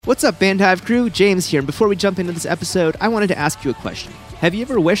What's up, Bandhive crew? James here, and before we jump into this episode, I wanted to ask you a question. Have you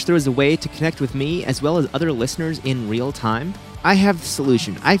ever wished there was a way to connect with me as well as other listeners in real time? I have the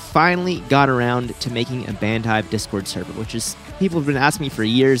solution. I finally got around to making a Bandhive Discord server, which is people have been asking me for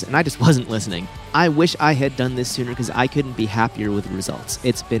years, and I just wasn't listening. I wish I had done this sooner because I couldn't be happier with the results.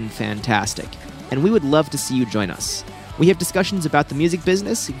 It's been fantastic, and we would love to see you join us. We have discussions about the music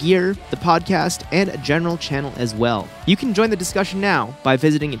business, gear, the podcast, and a general channel as well. You can join the discussion now by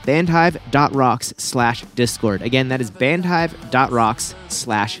visiting bandhive.rocks/discord. Again, that is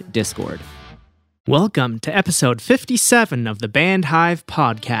bandhive.rocks/discord. Welcome to episode 57 of the Bandhive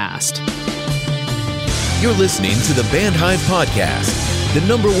Podcast. You're listening to the Bandhive Podcast, the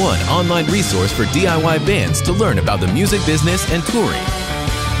 #1 online resource for DIY bands to learn about the music business and touring.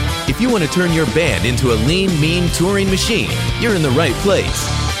 If you want to turn your band into a lean, mean touring machine, you're in the right place.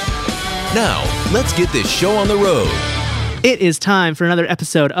 Now, let's get this show on the road. It is time for another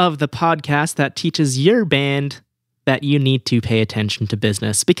episode of the podcast that teaches your band that you need to pay attention to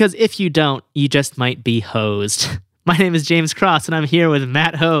business, because if you don't, you just might be hosed. My name is James Cross, and I'm here with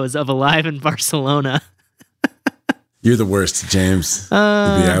Matt Hose of Alive in Barcelona. You're the worst, James. You're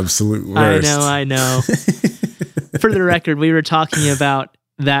the absolute worst. I know. For the record, we were talking about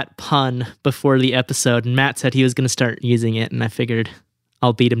that pun before the episode, and Matt said he was going to start using it, and I figured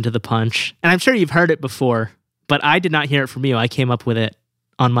I'll beat him to the punch. And I'm sure you've heard it before, but I did not hear it from you. I came up with it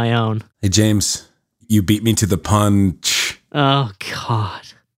on my own. Hey, James, you beat me to the punch. Oh, God.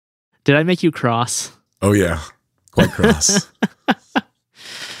 Did I make you cross? Oh, yeah. Quite cross.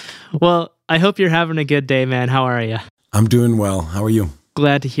 Well, I hope you're having a good day, man. How are you? I'm doing well. How are you?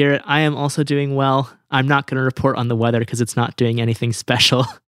 Glad to hear it. I am also doing well. I'm not going to report on the weather because it's not doing anything special.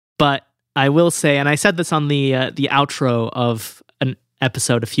 But I will say, and I said this on the outro of an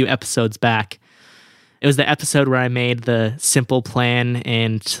episode a few episodes back. It was the episode where I made the simple plan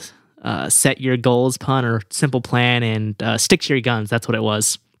and set your goals pun, or simple plan and stick to your guns. That's what it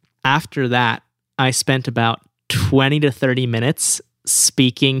was. After that, I spent about 20 to 30 minutes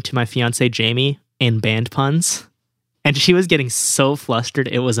speaking to my fiance Jamie in band puns. And she was getting so flustered.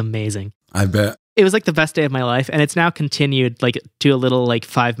 It was amazing. I bet. It was like the best day of my life. And it's now continued like to a little like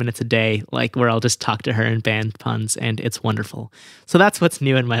 5 minutes a day, like where I'll just talk to her in band puns, and it's wonderful. So that's what's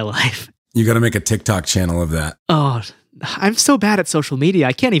new in my life. You got to make a TikTok channel of that. Oh, I'm so bad at social media.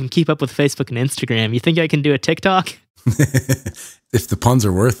 I can't even keep up with Facebook and Instagram. You think I can do a TikTok? If the puns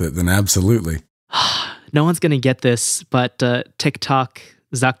are worth it, then absolutely. No one's going to get this, but TikTok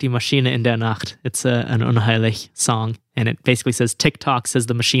sagt die Maschine in der Nacht. It's an unheilig song, and it basically says TikTok says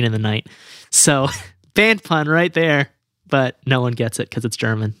the machine in the night. So band pun right there, but no one gets it because it's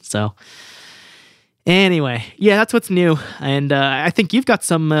German. So anyway, yeah, that's what's new. And I think you've got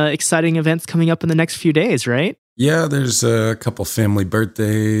some exciting events coming up in the next few days, right? Yeah, there's a couple family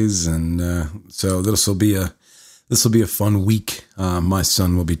birthdays, and so this will be a fun week. My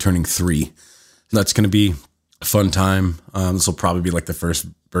son will be turning 3. That's going to be a fun time. This will probably be like the first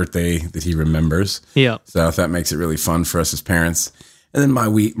birthday that he remembers. Yeah. So if that makes it really fun for us as parents. And then my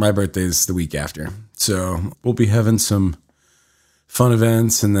birthday is the week after. So we'll be having some fun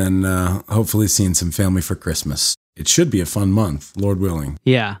events, and then hopefully seeing some family for Christmas. It should be a fun month, Lord willing.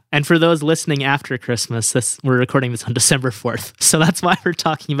 Yeah. And for those listening after Christmas, we're recording this on December 4th. So that's why we're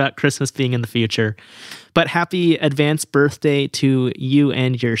talking about Christmas being in the future. But happy advanced birthday to you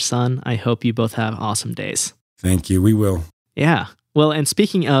and your son. I hope you both have awesome days. Thank you. We will. Yeah. Well, and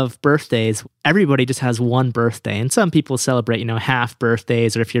speaking of birthdays, everybody just has one birthday. And some people celebrate, half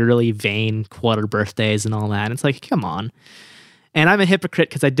birthdays, or if you're really vain, quarter birthdays and all that. And it's like, come on. And I'm a hypocrite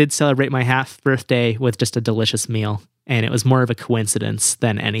because I did celebrate my half birthday with just a delicious meal. And it was more of a coincidence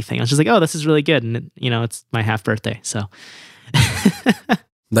than anything. I was just like, oh, this is really good. And, it's my half birthday. So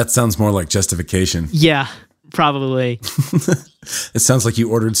that sounds more like justification. Yeah, probably. It sounds like you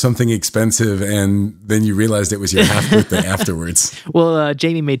ordered something expensive and then you realized it was your half birthday afterwards. Well,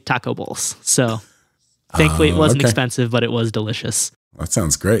 Jamie made taco bowls. So thankfully it wasn't expensive, but it was delicious. That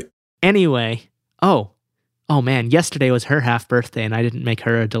sounds great. Anyway, oh man, yesterday was her half birthday and I didn't make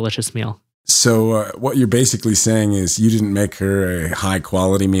her a delicious meal. So what you're basically saying is you didn't make her a high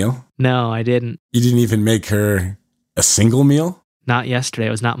quality meal? No, I didn't. You didn't even make her a single meal? Not yesterday.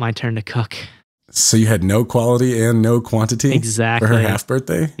 It was not my turn to cook. So you had no quality and no quantity? Exactly. For her half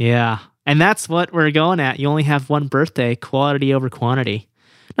birthday? Yeah. And that's what we're going at. You only have one birthday, quality over quantity.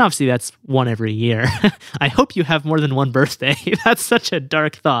 Now, obviously, that's one every year. I hope you have more than one birthday. That's such a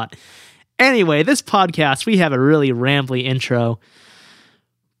dark thought. Anyway, this podcast, we have a really rambly intro.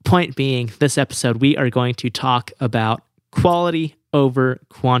 Point being, this episode, we are going to talk about quality over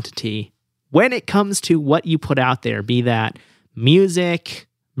quantity when it comes to what you put out there, be that music,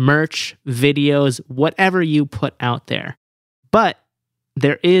 merch, videos, whatever you put out there. But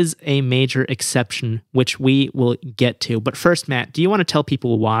there is a major exception, which we will get to. But first, Matt, do you want to tell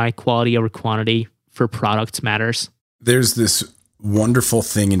people why quality over quantity for products matters? There's this wonderful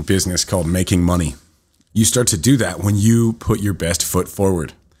thing in business called making money. You start to do that when you put your best foot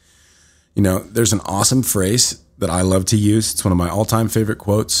forward. You know, there's an awesome phrase that I love to use. It's one of my all-time favorite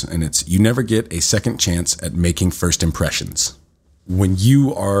quotes, and it's, "You never get a second chance at making first impressions." When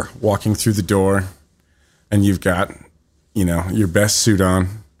you are walking through the door and you've got, you know, your best suit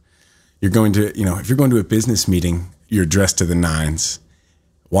on, you're going to, you know, if you're going to a business meeting, you're dressed to the nines.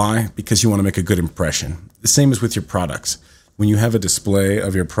 Why? Because you want to make a good impression. The same as with your products. When you have a display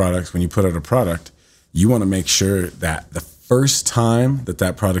of your products, when you put out a product, you want to make sure that the first time that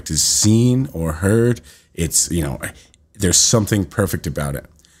that product is seen or heard, it's, you know, there's something perfect about it.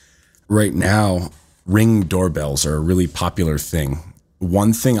 Right now, Ring doorbells are a really popular thing.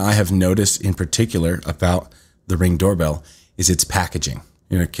 One thing I have noticed in particular about the Ring doorbell is its packaging.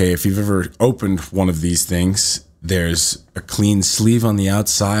 You know, okay, if you've ever opened one of these things, there's a clean sleeve on the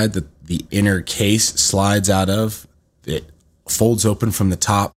outside that the inner case slides out of. It folds open from the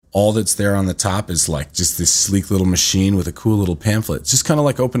top. All that's there on the top is like just this sleek little machine with a cool little pamphlet. It's just kind of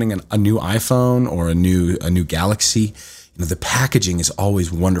like opening a new iPhone or a new Galaxy. You know, the packaging is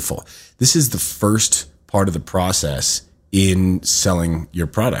always wonderful. This is the first part of the process in selling your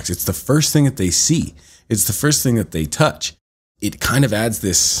products. It's the first thing that they see. It's the first thing that they touch. It kind of adds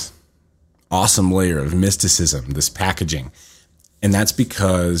this awesome layer of mysticism, this packaging. And that's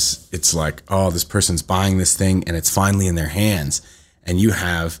because it's like, oh, this person's buying this thing and it's finally in their hands. And you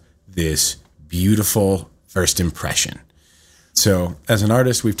have this beautiful first impression. So as an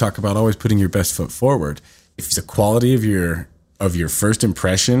artist, we've talked about always putting your best foot forward. If the quality of your first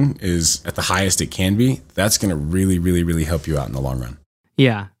impression is at the highest it can be, that's going to really, really, really help you out in the long run.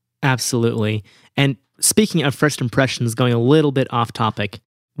 Yeah, absolutely. And speaking of first impressions, going a little bit off topic,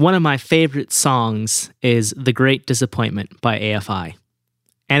 one of my favorite songs is The Great Disappointment by AFI.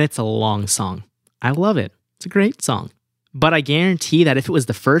 And it's a long song. I love it. It's a great song. But I guarantee that if it was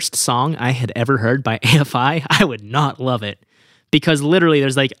the first song I had ever heard by AFI, I would not love it. Because literally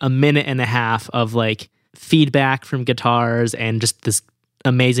there's like a minute and a half of like feedback from guitars and just this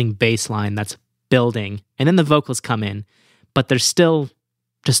amazing bass line that's building. And then the vocals come in. But there's still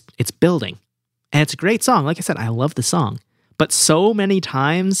just, it's building. And it's a great song. Like I said, I love the song. But so many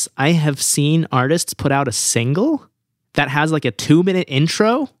times I have seen artists put out a single that has like a 2-minute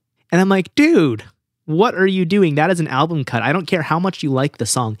intro. And I'm like, dude, what are you doing? That is an album cut. I don't care how much you like the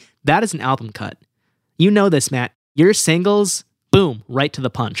song. That is an album cut. You know this, Matt. Your singles, boom, right to the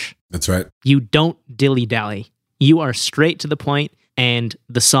punch. That's right. You don't dilly-dally. You are straight to the point, and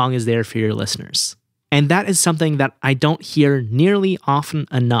the song is there for your listeners. And that is something that I don't hear nearly often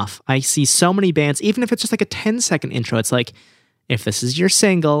enough. I see so many bands, even if it's just like a 10-second intro, it's like, if this is your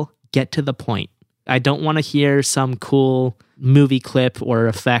single, get to the point. I don't want to hear some cool movie clip or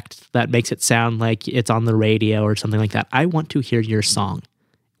effect that makes it sound like it's on the radio or something like that. I want to hear your song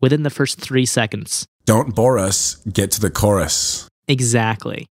within the first 3 seconds. Don't bore us. Get to the chorus.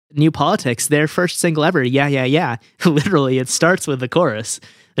 Exactly. New Politics, their first single ever, Yeah, Yeah, Yeah. Literally, it starts with the chorus.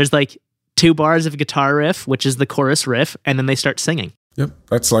 There's like 2 bars of guitar riff, which is the chorus riff, and then they start singing. Yep.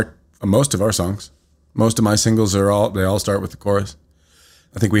 That's like most of our songs. Most of my singles they all start with the chorus.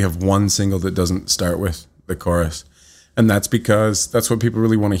 I think we have one single that doesn't start with the chorus. And that's because that's what people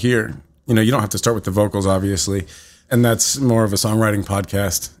really want to hear. You know, you don't have to start with the vocals, obviously. And that's more of a songwriting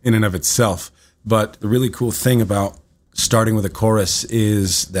podcast in and of itself. But the really cool thing about starting with a chorus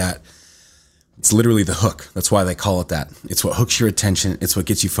is that it's literally the hook. That's why they call it that. It's what hooks your attention. It's what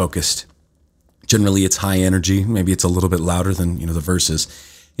gets you focused. Generally, it's high energy. Maybe it's a little bit louder than, you know, the verses.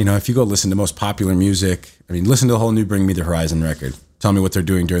 You know, if you go listen to most popular music, I mean, listen to the whole new Bring Me the Horizon record. Tell me what they're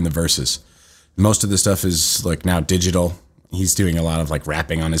doing during the verses. Most of the stuff is like now digital. He's doing a lot of like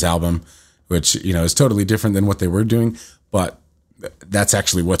rapping on his album, which, you know, is totally different than what they were doing. But that's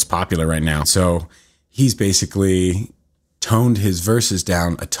actually what's popular right now. So he's basically toned his verses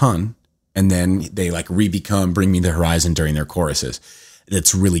down a ton, and then they like re-become Bring Me the Horizon during their choruses.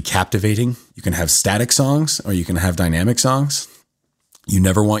 It's really captivating. You can have static songs or you can have dynamic songs. You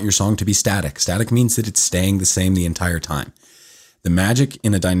never want your song to be static. Static means that it's staying the same the entire time. The magic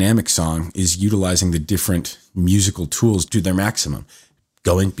in a dynamic song is utilizing the different musical tools to their maximum.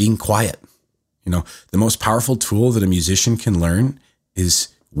 Being quiet. You know, the most powerful tool that a musician can learn is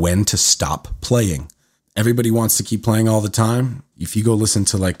when to stop playing. Everybody wants to keep playing all the time. If you go listen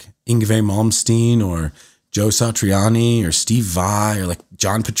to like Yngwie Malmsteen or Joe Satriani or Steve Vai or like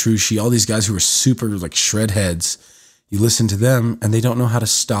John Petrucci, all these guys who are super like shred heads, you listen to them and they don't know how to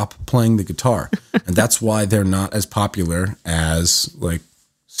stop playing the guitar. And that's why they're not as popular as like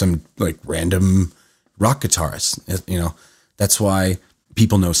some like random rock guitarists. You know, that's why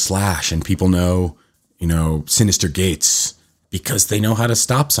people know Slash and people know, you know, Sinister Gates, because they know how to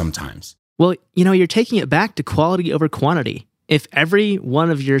stop sometimes. Well, you know, you're taking it back to quality over quantity. If every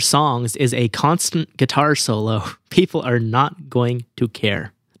one of your songs is a constant guitar solo, people are not going to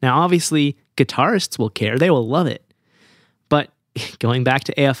care. Now, obviously, guitarists will care. They will love it. But going back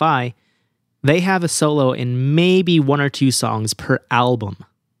to AFI, they have a solo in maybe 1 or 2 songs per album.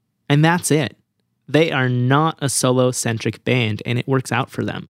 And that's it. They are not a solo-centric band, and it works out for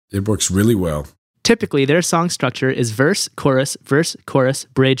them. It works really well. Typically, their song structure is verse, chorus,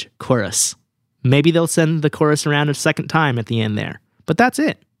 bridge, chorus. Maybe they'll send the chorus around a second time at the end there. But that's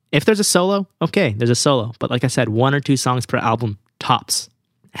it. If there's a solo, okay, there's a solo. But like I said, 1 or 2 songs per album, tops.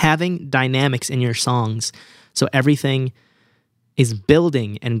 Having dynamics in your songs so everything is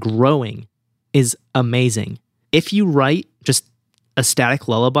building and growing is amazing. If you write just a static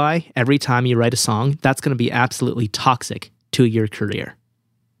lullaby every time you write a song, that's going to be absolutely toxic to your career.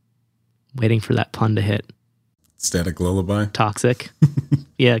 Waiting for that pun to hit. Static lullaby? Toxic.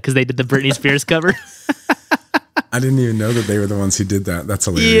 Yeah, because they did the Britney Spears cover. I didn't even know that they were the ones who did that. That's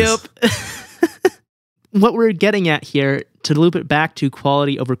hilarious. Yep. What we're getting at here, to loop it back to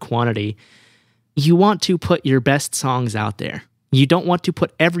quality over quantity, you want to put your best songs out there. You don't want to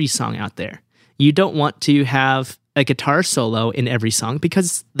put every song out there. You don't want to have a guitar solo in every song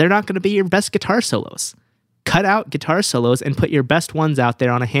because they're not going to be your best guitar solos. Cut out guitar solos and put your best ones out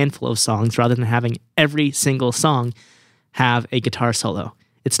there on a handful of songs rather than having every single song have a guitar solo.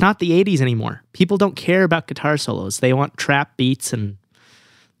 It's not the 80s anymore. People don't care about guitar solos. They want trap beats and,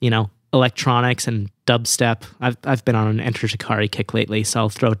 you know, electronics and dubstep. I've been on an Enter Shikari kick lately, so I'll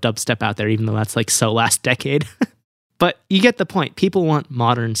throw dubstep out there, even though that's like so last decade. But you get the point. People want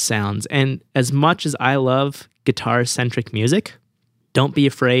modern sounds. And as much as I love guitar-centric music, don't be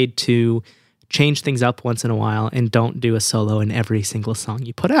afraid to change things up once in a while, and don't do a solo in every single song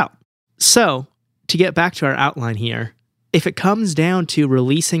you put out. So, to get back to our outline here, if it comes down to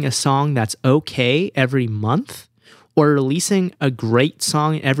releasing a song that's okay every month, or releasing a great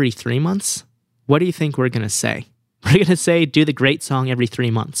song every 3 months, what do you think we're going to say? We're going to say, do the great song every 3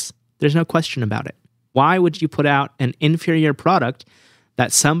 months. There's no question about it. Why would you put out an inferior product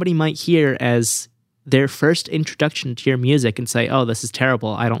that somebody might hear as their first introduction to your music and say, oh, this is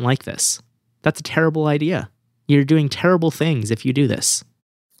terrible, I don't like this? That's a terrible idea. You're doing terrible things if you do this.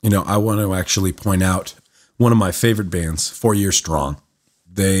 You know, I want to actually point out one of my favorite bands, 4 Year Strong.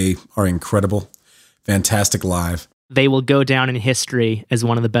 They are incredible, fantastic live. They will go down in history as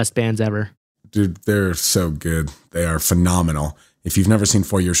one of the best bands ever. Dude, they're so good. They are phenomenal. If you've never seen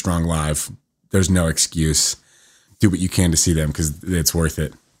 4 Year Strong live, there's no excuse. Do what you can to see them because it's worth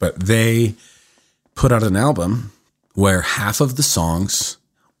it. But they put out an album where half of the songs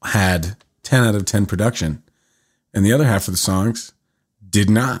had 10 out of 10 production, and the other half of the songs did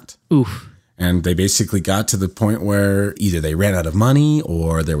not. Oof. And they basically got to the point where either they ran out of money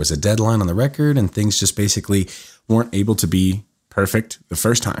or there was a deadline on the record and things just basically weren't able to be perfect the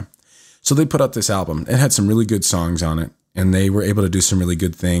first time. So they put out this album. It had some really good songs on it, and they were able to do some really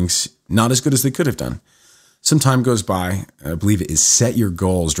good things, not as good as they could have done. Some time goes by. I believe it is Set Your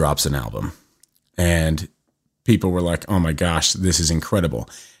Goals drops an album, and people were like, oh my gosh, this is incredible.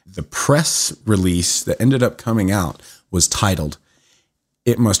 The press release that ended up coming out was titled,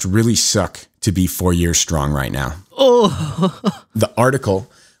 It Must Really Suck to Be 4 Years Strong Right Now. Oh. The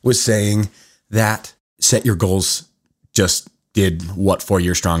article was saying that Set Your Goals just did what 4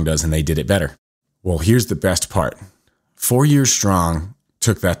 Years Strong does, and they did it better. Well, here's the best part. 4 Years Strong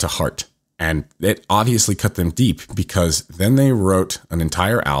took that to heart, and it obviously cut them deep because then they wrote an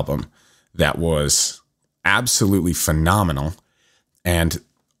entire album that was absolutely phenomenal. And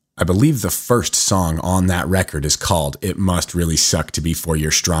I believe the first song on that record is called It Must Really Suck to Be 4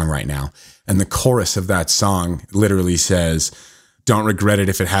 Years Strong Right Now. And the chorus of that song literally says, don't regret it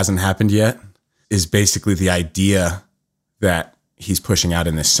if it hasn't happened yet, is basically the idea that he's pushing out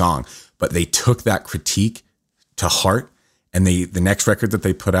in this song. But they took that critique to heart, and the next record that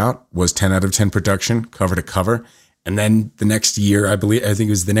they put out was 10 out of 10 production, cover to cover. And then the next year, I think it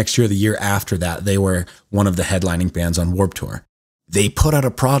was the next year or the year after that, they were one of the headlining bands on Warped Tour. They put out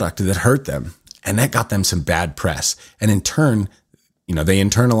a product that hurt them, and that got them some bad press. And in turn, you know, they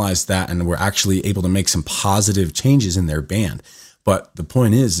internalized that and were actually able to make some positive changes in their band. But the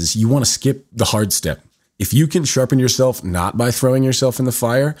point is you want to skip the hard step. If you can sharpen yourself not by throwing yourself in the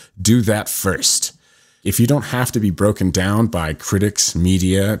fire, do that first. If you don't have to be broken down by critics,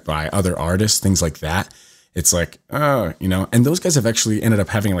 media, by other artists, things like that, It's like, and those guys have actually ended up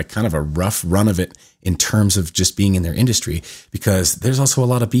having like kind of a rough run of it in terms of just being in their industry, because there's also a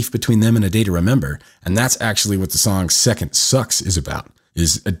lot of beef between them and A Day to Remember. And that's actually what the song Second Sucks is about,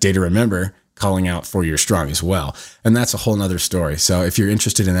 is A Day to Remember calling out For You're Strong as well. And that's a whole nother story. So if you're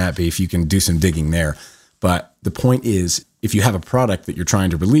interested in that beef, you can do some digging there. But the point is, if you have a product that you're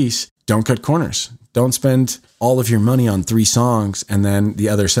trying to release, don't cut corners. Don't spend all of your money on 3 songs and then the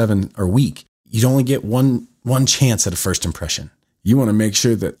other 7 are weak. You'd only get one chance at a first impression. You want to make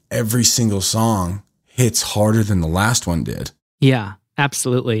sure that every single song hits harder than the last one did. Yeah,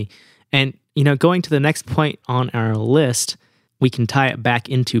 absolutely. And, going to the next point on our list, we can tie it back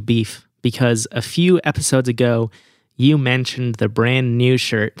into beef, because a few episodes ago, you mentioned the brand new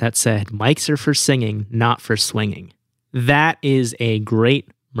shirt that said, "Mics are for singing, not for swinging." That is a great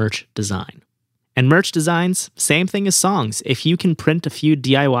merch design. And merch designs, same thing as songs. If you can print a few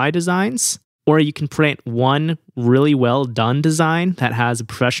DIY designs, or you can print one really well done design that has a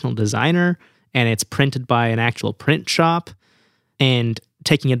professional designer and it's printed by an actual print shop, and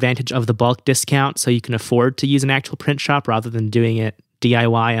taking advantage of the bulk discount so you can afford to use an actual print shop rather than doing it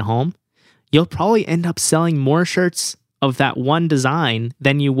DIY at home, you'll probably end up selling more shirts of that one design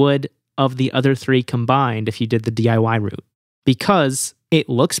than you would of the other 3 combined if you did the DIY route. Because it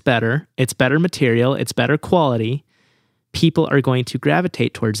looks better, it's better material, it's better quality, people are going to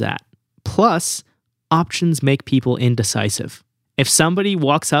gravitate towards that. Plus, options make people indecisive. If somebody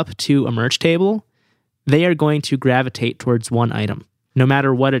walks up to a merch table, they are going to gravitate towards one item, no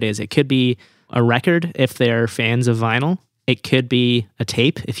matter what it is. It could be a record if they're fans of vinyl. It could be a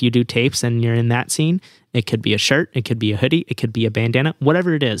tape if you do tapes and you're in that scene. It could be a shirt. It could be a hoodie. It could be a bandana,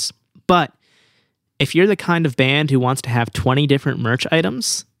 whatever it is. But if you're the kind of band who wants to have 20 different merch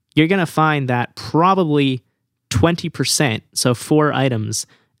items, you're going to find that probably 20%, so 4 items,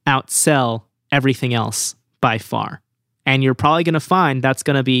 outsell everything else by far. And you're probably going to find that's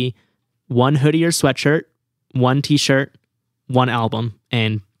going to be 1 hoodie or sweatshirt, 1 t-shirt, 1 album,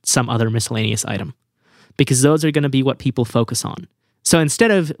 and some other miscellaneous item. Because those are going to be what people focus on. So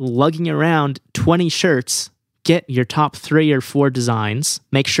instead of lugging around 20 shirts, get your top 3 or 4 designs.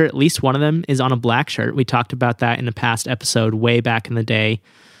 Make sure at least one of them is on a black shirt. We talked about that in a past episode way back in the day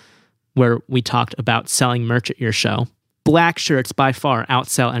where we talked about selling merch at your show. Black shirts by far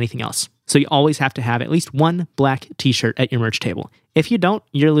outsell anything else. So you always have to have at least 1 black t-shirt at your merch table. If you don't,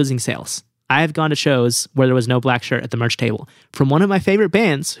 you're losing sales. I have gone to shows where there was no black shirt at the merch table from one of my favorite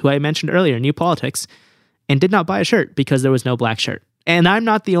bands, who I mentioned earlier, New Politics, and did not buy a shirt because there was no black shirt. And I'm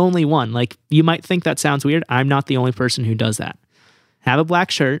not the only one. Like, you might think that sounds weird. I'm not the only person who does that. Have a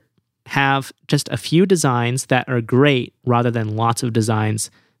black shirt, have just a few designs that are great rather than lots of designs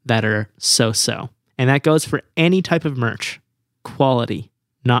that are so-so. And that goes for any type of merch. Quality,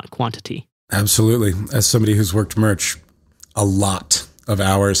 not quantity. Absolutely. As somebody who's worked merch a lot of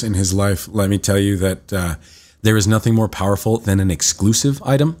hours in his life, let me tell you that there is nothing more powerful than an exclusive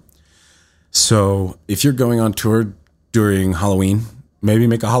item. So if you're going on tour during Halloween, maybe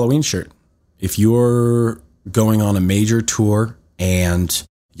make a Halloween shirt. If you're going on a major tour and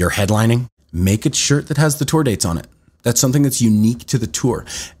you're headlining, make a shirt that has the tour dates on it. That's something that's unique to the tour.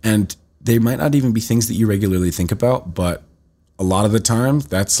 And they might not even be things that you regularly think about, but a lot of the time,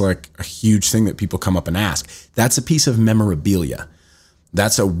 that's like a huge thing that people come up and ask. That's a piece of memorabilia.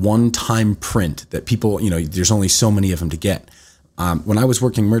 That's a one-time print that people, there's only so many of them to get. When I was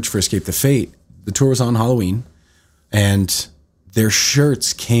working merch for Escape the Fate, the tour was on Halloween, and their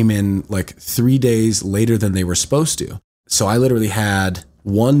shirts came in like 3 days later than they were supposed to. So I literally had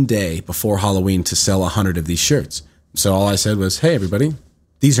 1 day before Halloween to sell 100 of these shirts. So all I said was, hey, everybody,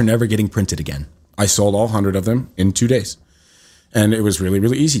 these are never getting printed again. I sold all 100 of them in 2 days. And it was really,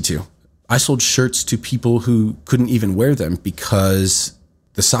 really easy to. I sold shirts to people who couldn't even wear them because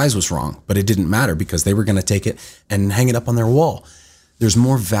the size was wrong, but it didn't matter because they were going to take it and hang it up on their wall. There's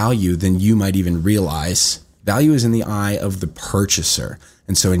more value than you might even realize. Value is in the eye of the purchaser.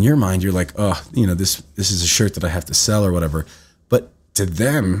 And so in your mind, you're like, oh, this is a shirt that I have to sell or whatever. But to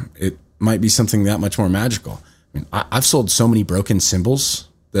them, it might be something that much more magical. I mean, I've sold so many broken cymbals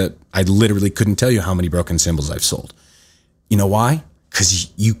that I literally couldn't tell you how many broken cymbals I've sold. You know why?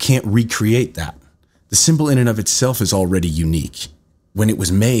 Because you can't recreate that. The cymbal in and of itself is already unique when it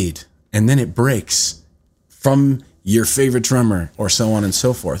was made, and then it breaks from your favorite drummer or so on and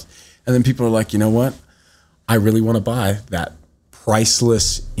so forth. And then people are like, you know what? I really want to buy that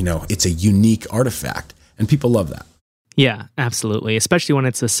priceless, it's a unique artifact. And people love that. Yeah, absolutely. Especially when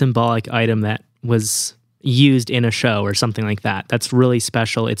it's a symbolic item that was used in a show or something like that. That's really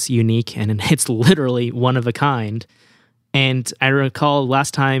special. It's unique, and it's literally one of a kind. And I recall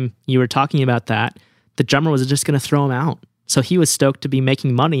last time you were talking about that, the drummer was just going to throw him out. So he was stoked to be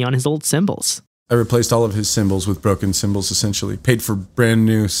making money on his old cymbals. I replaced all of his cymbals with broken cymbals, essentially. Paid for brand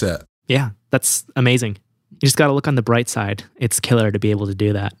new set. Yeah, that's amazing. You just got to look on the bright side. It's killer to be able to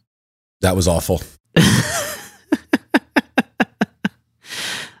do that. That was awful.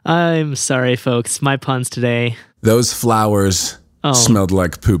 I'm sorry, folks. My puns today. Those flowers smelled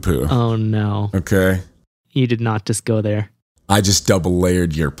like poo-poo. Oh, no. Okay? You did not just go there. I just double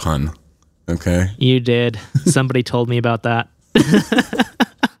layered your pun. Okay? You did. Somebody told me about that.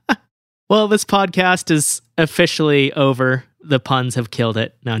 Well, this podcast is officially over. The puns have killed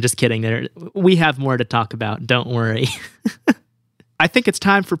it. No, I'm just kidding. We have more to talk about. Don't worry. I think it's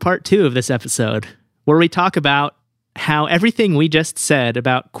time for part 2 of this episode, where we talk about how everything we just said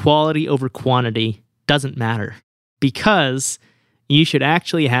about quality over quantity doesn't matter. Because you should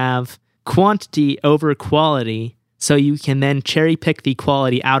actually have quantity over quality so you can then cherry pick the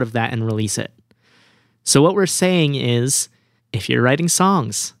quality out of that and release it. So what we're saying is, if you're writing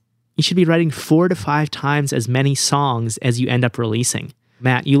songs, you should be writing 4 to 5 times as many songs as you end up releasing.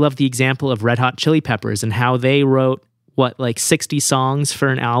 Matt, you love the example of Red Hot Chili Peppers and how they wrote, 60 songs for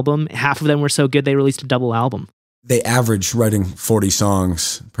an album? Half of them were so good they released a double album. They average writing 40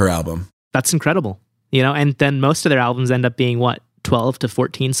 songs per album. That's incredible. And then most of their albums end up being 12 to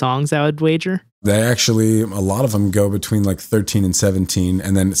 14 songs, I would wager? They actually, a lot of them go between 13 and 17,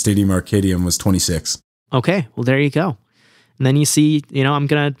 and then Stadium Arcadium was 26. Okay, well, there you go. And then you see, I'm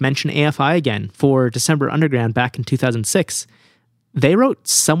going to mention AFI again for December Underground back in 2006. They wrote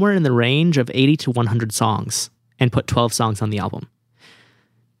somewhere in the range of 80 to 100 songs and put 12 songs on the album.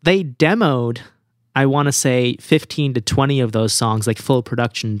 They demoed, I want to say, 15 to 20 of those songs, like full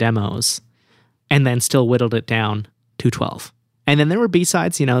production demos, and then still whittled it down to 12. And then there were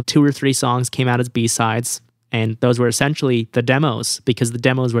B-sides, 2 or 3 songs came out as B-sides, and those were essentially the demos because the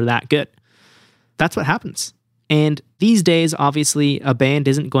demos were that good. That's what happens. And these days, obviously, a band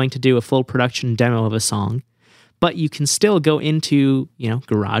isn't going to do a full production demo of a song, but you can still go into,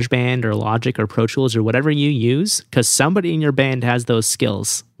 GarageBand or Logic or Pro Tools or whatever you use, because somebody in your band has those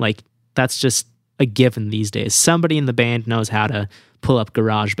skills. That's just a given these days. Somebody in the band knows how to pull up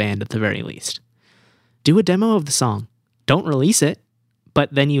GarageBand at the very least. Do a demo of the song. Don't release it,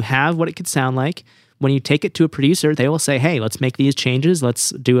 but then you have what it could sound like. When you take it to a producer, they will say, hey, let's make these changes. Let's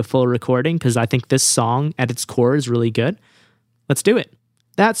do a full recording because I think this song at its core is really good. Let's do it.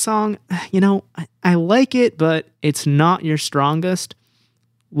 That song, I like it, but it's not your strongest.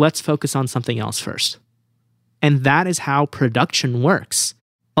 Let's focus on something else first. And that is how production works.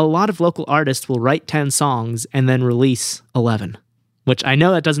 A lot of local artists will write 10 songs and then release 11, which I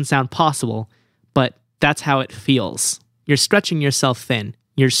know that doesn't sound possible, but that's how it feels. You're stretching yourself thin.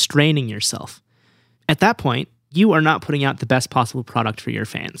 You're straining yourself. At that point, you are not putting out the best possible product for your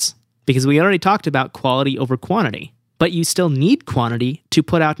fans. Because we already talked about quality over quantity, but you still need quantity to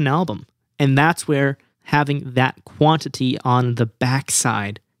put out an album. And that's where having that quantity on the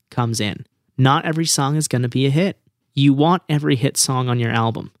backside comes in. Not every song is going to be a hit. You want every hit song on your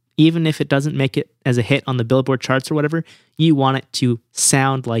album. Even if it doesn't make it as a hit on the Billboard charts or whatever, you want it to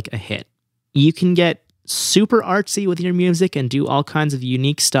sound like a hit. You can get super artsy with your music and do all kinds of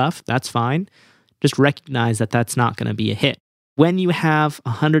unique stuff. That's fine. Just recognize that that's not going to be a hit. When you have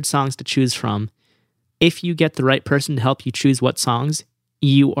 100 songs to choose from, if you get the right person to help you choose what songs,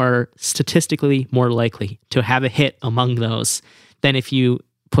 you are statistically more likely to have a hit among those than if you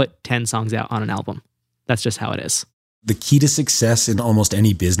put 10 songs out on an album. That's just how it is. The key to success in almost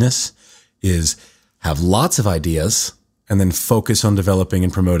any business is have lots of ideas and then focus on developing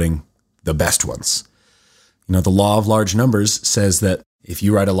and promoting the best ones. The law of large numbers says that if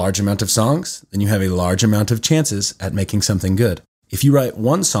you write a large amount of songs, then you have a large amount of chances at making something good. If you write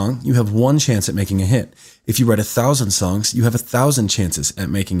 1 song, you have 1 chance at making a hit. If you write 1,000 songs, you have 1,000 chances at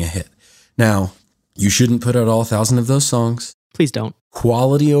making a hit. Now, you shouldn't put out all 1,000 of those songs. Please don't.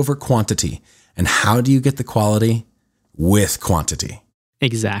 Quality over quantity. And how do you get the quality? With quantity.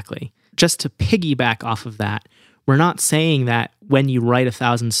 Exactly. Just to piggyback off of that, we're not saying that when you write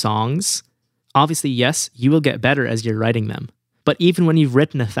 1,000 songs, obviously, yes, you will get better as you're writing them. But even when you've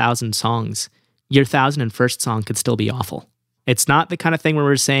written 1,000 songs, your 1,001st song could still be awful. It's not the kind of thing where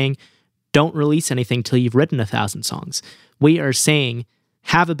we're saying, don't release anything till you've written 1,000 songs. We are saying,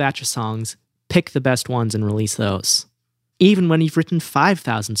 have a batch of songs, pick the best ones and release those. Even when you've written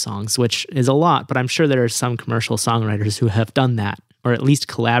 5,000 songs, which is a lot, but I'm sure there are some commercial songwriters who have done that, or at least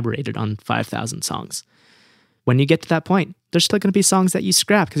collaborated on 5,000 songs. When you get to that point, there's still going to be songs that you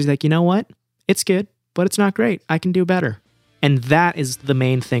scrap because you're like, you know what? It's good, but it's not great. I can do better. And that is the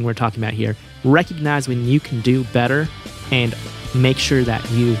main thing we're talking about here. Recognize when you can do better and make sure that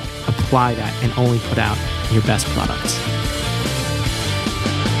you apply that and only put out your best products.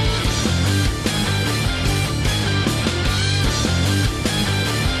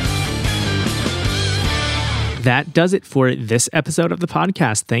 That does it for this episode of the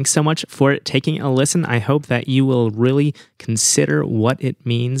podcast. Thanks so much for taking a listen. I hope that you will really consider what it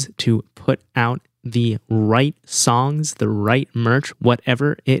means to put out the right songs, the right merch,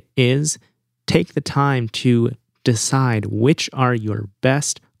 whatever it is. Take the time to decide which are your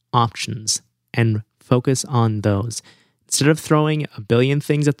best options and focus on those. Instead of throwing a billion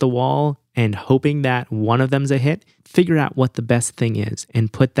things at the wall and hoping that one of them's a hit, figure out what the best thing is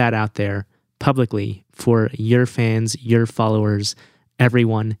and put that out there publicly for your fans, your followers,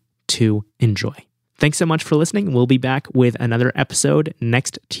 everyone to enjoy. Thanks so much for listening. We'll be back with another episode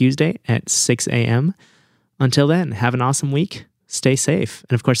next Tuesday at 6 a.m. Until then, have an awesome week. Stay safe.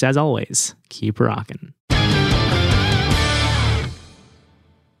 And of course, as always, keep rocking.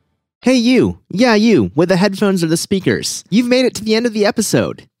 Hey you, yeah you, with the headphones or the speakers. You've made it to the end of the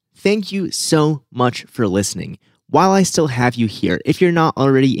episode. Thank you so much for listening. While I still have you here, if you're not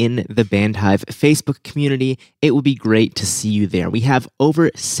already in the Bandhive Facebook community, it would be great to see you there. We have over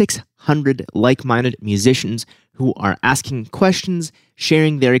 600 like-minded musicians who are asking questions,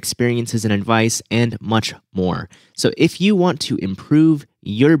 sharing their experiences and advice, and much more. So if you want to improve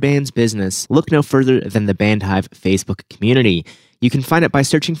your band's business, look no further than the Bandhive Facebook community. You can find it by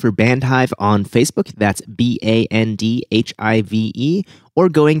searching for Bandhive on Facebook, that's BANDHIVE, or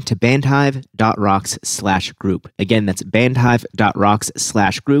going to bandhive.rocks/group. Again, that's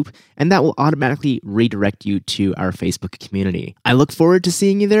bandhive.rocks/group, and that will automatically redirect you to our Facebook community. I look forward to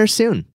seeing you there soon.